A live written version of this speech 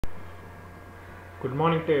Good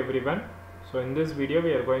morning to everyone. So in this video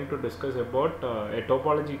we are going to discuss about a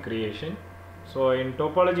topology creation. So in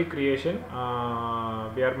topology creation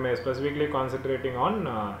we are specifically concentrating on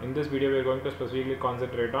in this video we are going to specifically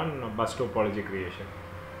concentrate on bus topology creation.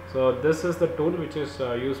 So this is the tool which is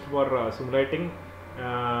used for simulating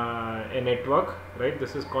a network, right?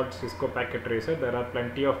 This is called Cisco packet tracer. There are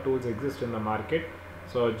plenty of tools exist in the market.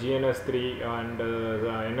 So GNS3 and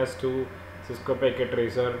NS2, Cisco packet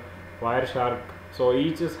tracer, Wireshark. So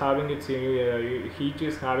each is having its unique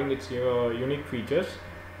features.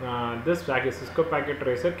 This packet, Cisco packet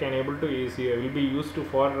tracer, will be used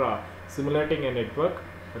for simulating a network,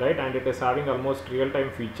 right? And it is having almost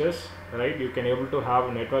real-time features, right? You can able to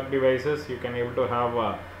have network devices, you can able to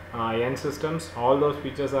have N systems. All those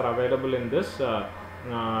features are available in this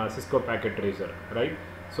Cisco packet tracer, right?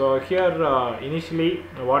 So here initially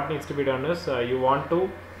what needs to be done is you want to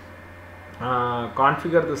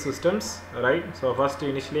configure the systems, right? So first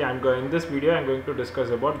initially in this video I'm going to discuss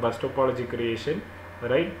about bus topology creation,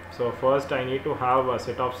 right? So first I need to have a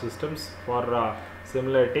set of systems for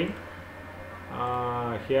simulating.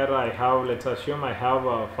 Here I have, let's assume I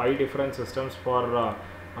have 5 different systems for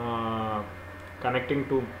connecting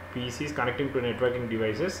to PCs, connecting to networking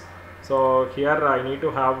devices. So here I need to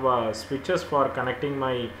have switches for connecting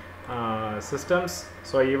my systems.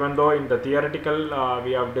 So even though in the theoretical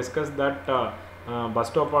we have discussed that bus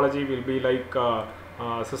topology will be like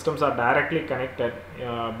systems are directly connected,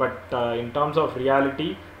 but in terms of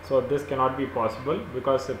reality, so this cannot be possible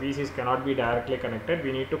because the PCs cannot be directly connected.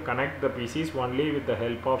 We need to connect the PCs only with the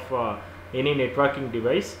help of any networking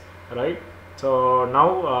device, right? So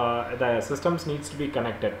now the systems needs to be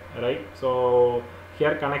connected, right? So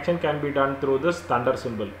here connection can be done through this thunder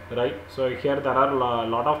symbol, right? So here there are a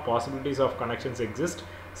lot of possibilities of connections exist.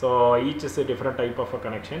 So each is a different type of a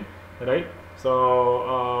connection, right?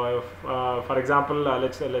 So for example,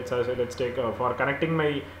 let's take for connecting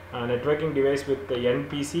my networking device with the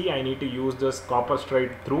NPC, I need to use this copper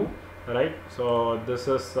straight through, right? So this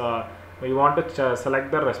is we want to select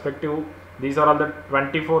the respective. These are all the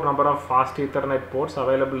 24 number of fast Ethernet ports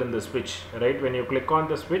available in the switch, right? When you click on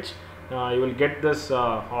the switch, you will get this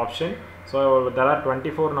option. So there are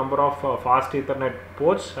 24 number of fast Ethernet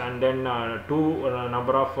ports and then 2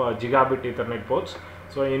 number of gigabit Ethernet ports.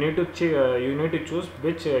 So you need to choose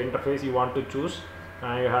which interface you want to choose.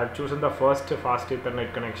 I have chosen the first fast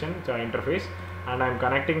Ethernet connection interface, and I am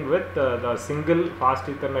connecting with the single fast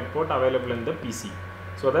Ethernet port available in the PC,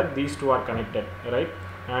 so that these two are connected, right?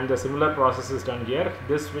 And the similar process is done here.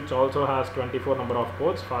 This switch also has 24 number of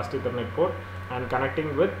ports, fast Ethernet port, and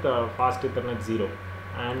connecting with fast Ethernet 0,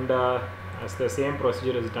 and as the same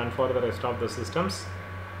procedure is done for the rest of the systems.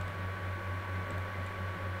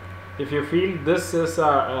 If you feel this is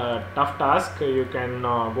a tough task, you can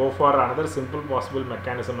go for another simple possible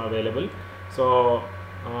mechanism available. So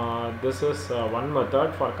this is one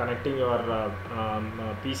method for connecting your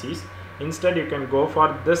PCs. Instead, you can go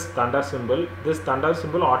for this thunder symbol. This thunder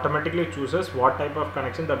symbol automatically chooses what type of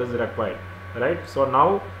connection that is required, right? So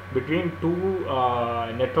now between two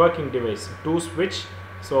networking device, two switch,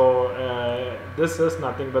 so this is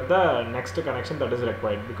nothing but the next connection that is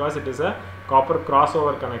required, because it is a copper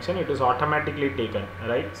crossover connection. It is automatically taken,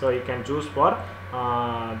 right? So you can choose for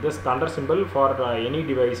this thunder symbol for any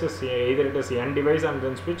devices, either it is N device and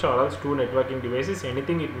then switch, or else two networking devices,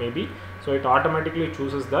 anything it may be. So it automatically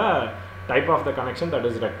chooses the type of the connection that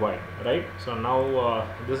is required, right? So now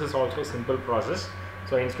this is also a simple process.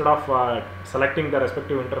 So instead of selecting the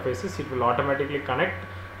respective interfaces, it will automatically connect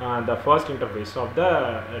the first interface of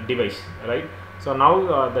the device, right? So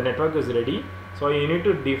now the network is ready. So you need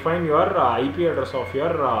to define your IP address of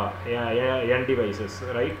your N devices,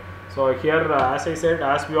 right? So here as I said,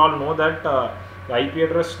 as we all know that the IP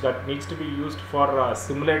address that needs to be used for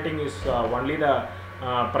simulating is only the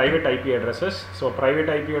private IP addresses. So private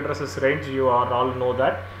IP addresses range, you all know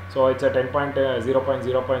that. So it's a 10.0.0.0 to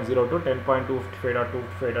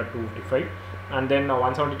 10.255.255.255, and then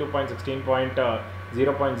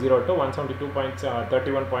 172.16.0.0 to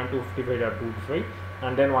 172.31.255.255,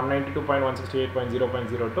 and then 192.168.0.0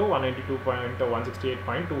 to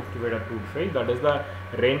 192.168.255.255. That is the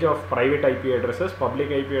range of private IP addresses. Public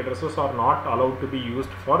IP addresses are not allowed to be used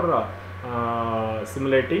for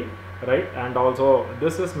simulating, right? And also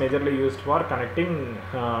this is majorly used for connecting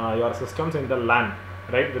your systems in the LAN,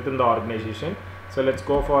 right, within the organization. So let's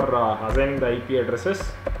go for assigning the IP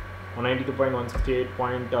addresses.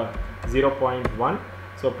 192.168.0.1.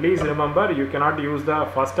 So please remember, you cannot use the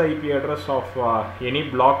first IP address of any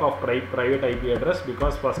block of private IP address,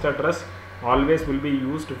 because first address always will be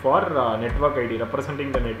used for network ID,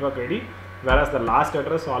 representing the network ID, whereas the last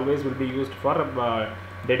address always will be used for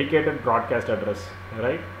dedicated broadcast address,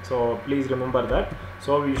 right? So please remember that.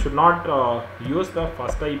 So we should not use the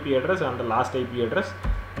first IP address and the last IP address.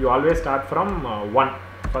 You always start from 1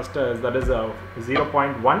 first, that is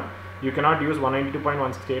 0.1. You cannot use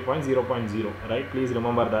 192.168.0.0, right? Please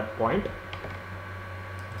remember that point.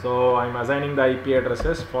 So I'm assigning the IP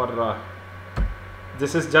addresses for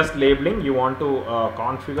this is just labeling. You want to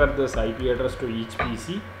configure this IP address to each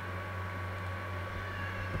PC.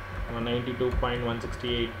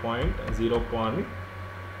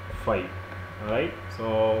 192.168.0.5, right?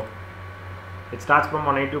 So it starts from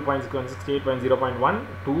 192.168.0.1,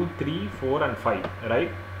 2, 3, 4 and 5, right?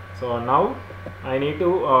 So now I need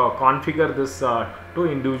to configure this to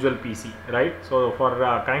individual PC, right? So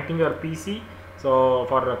for connecting your PC, so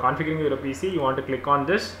for configuring your PC, you want to click on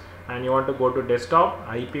this and you want to go to desktop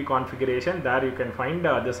IP configuration. There you can find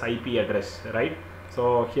this IP address, right?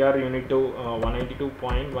 So here you need to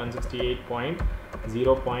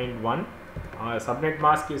 192.168.0.1 subnet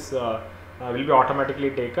mask is will be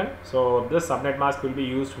automatically taken. So this subnet mask will be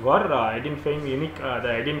used for identifying unique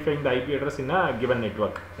identifying the IP address in a given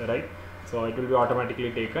network, right? So it will be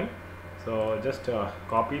automatically taken. So just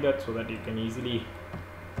copy that so that you can easily,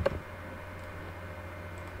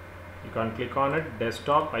 you can click on it,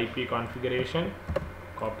 desktop IP configuration,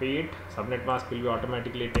 copy it, subnet mask will be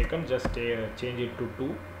automatically taken. Just change it to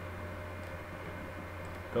 2.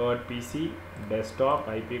 Third PC, desktop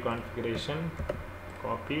IP configuration,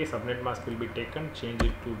 copy, subnet mask will be taken, change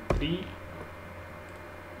it to 3.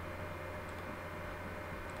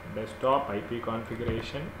 Desktop IP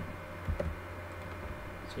configuration,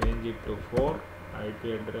 change it to 4. IP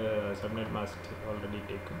address subnet mask already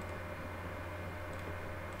taken.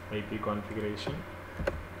 IP configuration,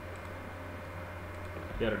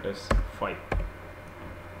 here it is 5.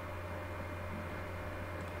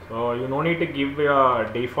 So you no need to give a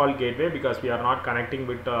default gateway because we are not connecting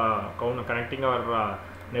with connecting our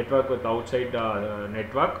network with outside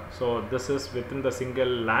network. So this is within the single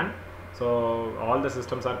LAN. So all the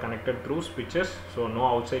systems are connected through switches, so no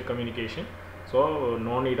outside communication. So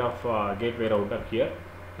no need of gateway router here,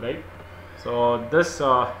 right? So this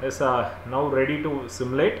is now ready to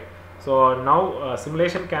simulate. So now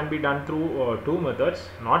simulation can be done through 2 methods,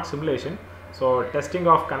 not simulation. So testing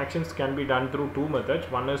of connections can be done through 2 methods.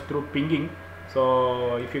 One is through pinging.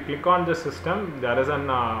 So if you click on the system, there is an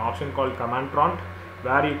option called command prompt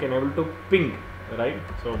where you can able to ping, right?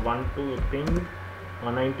 So 1 to ping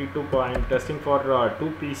 192. I'm testing for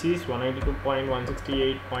 2 PCs,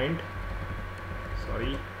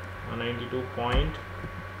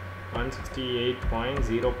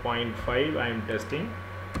 192.168.0.5 I am testing.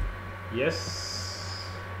 Yes,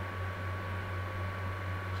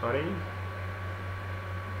 sorry,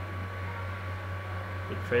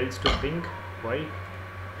 it fails to ping. Why?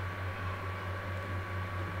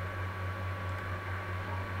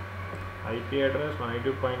 IP address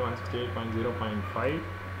 192.168.0.5.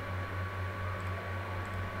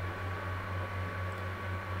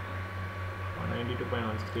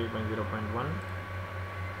 .192.168.0.1,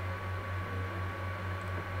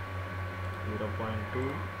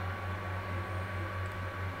 0.2.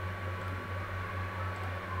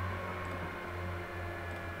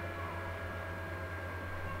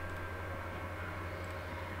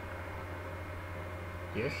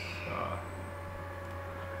 Yes,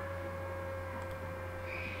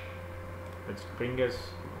 let's ping as,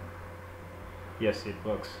 yes, it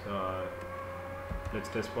works. Let's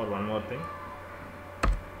test for one more thing.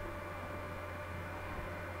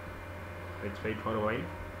 Let's wait for a while.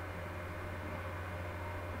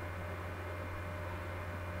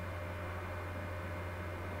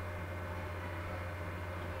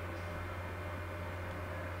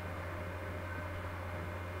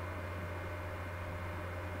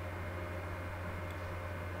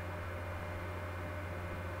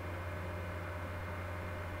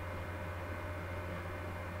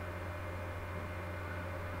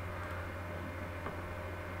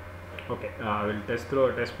 Okay, we'll test through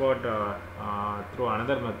a test port through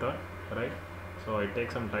another method, right? So it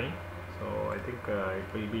takes some time, so I think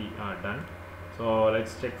it will be done. So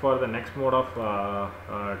let's check for the next mode of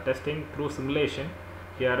testing through simulation.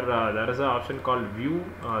 Here there is an option called view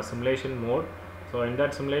simulation mode. So in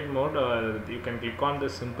that simulate mode, you can click on the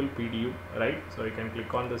simple PDU, right? So you can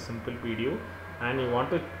click on the simple PDU and you want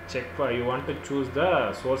to check for, you want to choose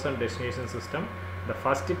the source and destination system. The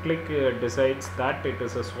first click decides that it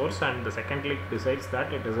is a source and the second click decides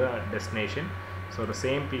that it is a destination. So the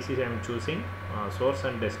same PC I am choosing source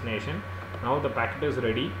and destination. Now the packet is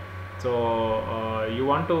ready. So you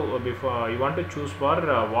want to choose for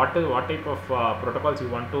what type of protocols you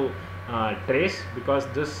want to trace, because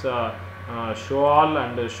this show all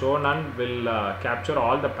and show none will capture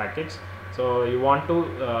all the packets. So you want to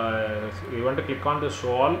click on the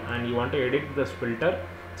show all and you want to edit this filter.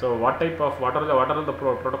 So what are the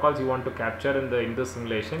protocols you want to capture in this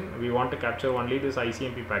simulation? We want to capture only this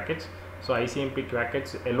ICMP packets. So ICMP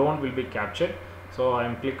packets alone will be captured. So I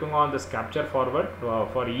am clicking on this capture forward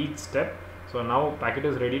for each step. So now packet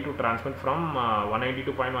is ready to transmit from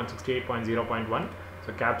 192.168.0.1.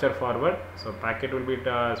 So capture forward. So packet will be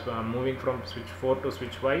moving from switch 4 to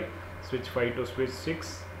switch 5, switch 5 to switch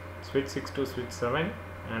 6, switch 6 to switch 7,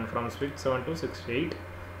 and from switch 7 to switch 8,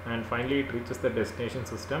 and finally it reaches the destination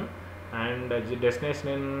system, and the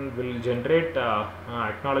destination will generate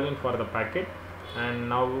acknowledgement for the packet. And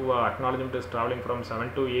now acknowledgement is traveling from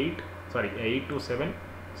 8 to 7,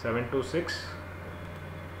 7 to 6,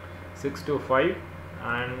 6 to 5,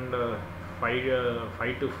 and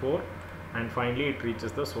 5 to 4, and finally it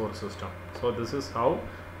reaches the source system. So this is how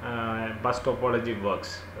bus topology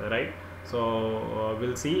works, right? So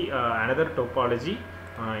we'll see another topology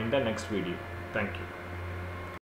in the next video. Thank you.